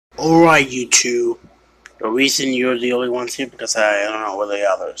Alright, you two. The reason you're the only ones here because I don't know where the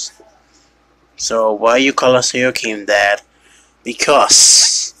others. So why you call us here, King Dad?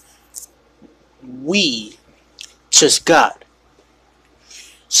 Because we just got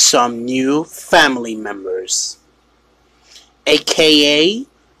some new family members, aka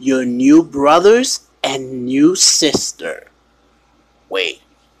your new brothers and new sister. Wait,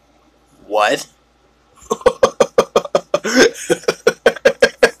 what?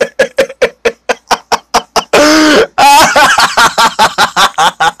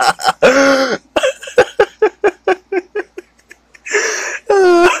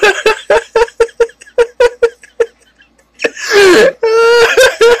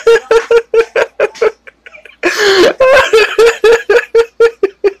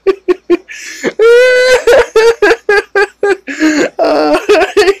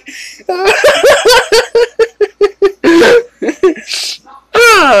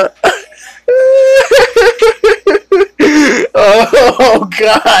 Oh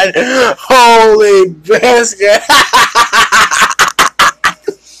God! Holy basket!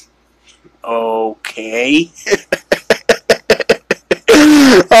 Okay.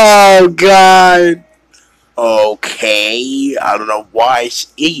 Oh God. Okay. I don't know why is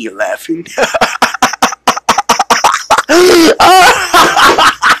Iggy laughing.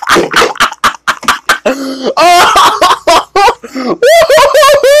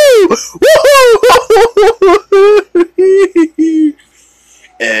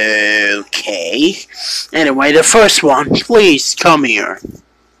 Okay. Anyway, the first one, please come here.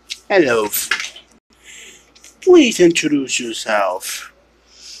 Hello. Please introduce yourself.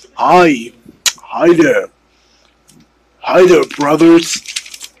 Hi. Hi there. Hi there, brothers.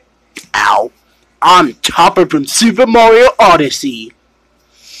 Ow. I'm Topper from Super Mario Odyssey.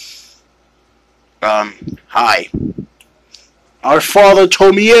 Hi. Our father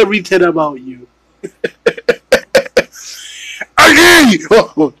told me everything about you. Hey!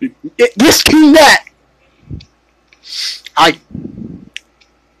 Yes, King Nat! Hi.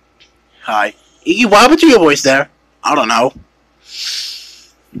 Hi. Iggy, what happened to your voice there? I don't know.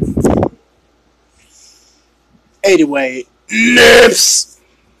 Anyway, Nips!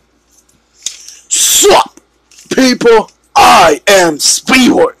 Sup, people? I am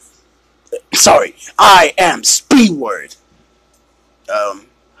Speedward. Sorry, I am Speedward.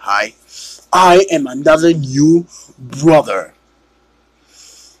 Hi. I am another new brother.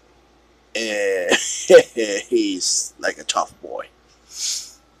 He's like a tough boy.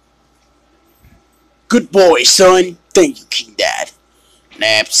 Good boy, son. Thank you, King Dad.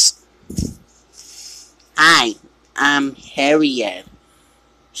 Naps. Hi, I'm Harriet.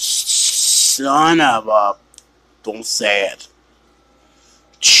 Son of a... Don't say it.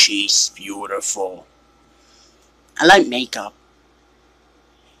 She's beautiful. I like makeup.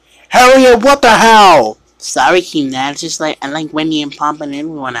 Harriet, what the hell? Sorry, King Dad. Just like I like Wendy and Pop and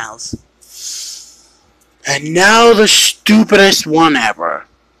everyone else. And now the stupidest one ever.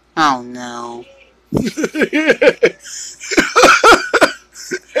 Oh no.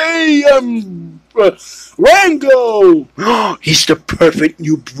 Hey, Rango! He's the perfect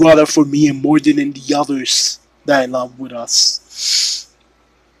new brother for me and more than the others that I love with us.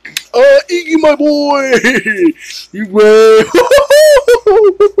 Iggy, my boy! You way!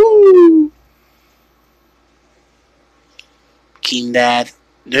 King Dad,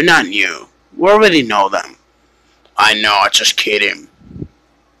 they're not new. We already know them. I know, just kidding.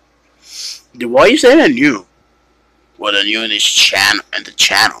 Why you say they're new? Well, they're new in this channel,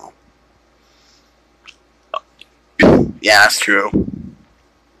 Yeah, that's true.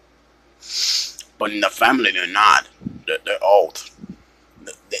 But in the family, they're not. They're old.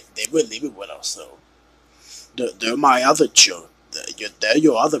 They were living with us, so they're my other children. They're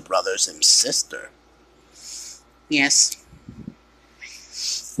your other brothers and sister. Yes.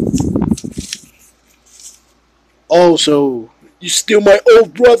 Oh, so you still my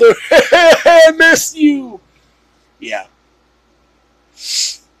old brother? I miss you. Yeah.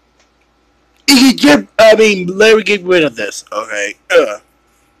 Larry, get rid of this. Okay.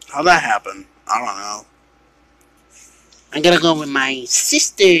 How'd that happen? I don't know. I'm gonna go with my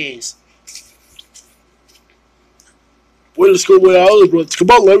sisters. Well, let's go with our other brothers. Come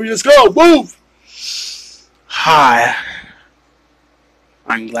on, Larry, let's go. Move. Hi.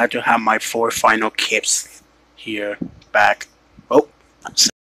 I'm glad to have my 4 final kips here back. Oh.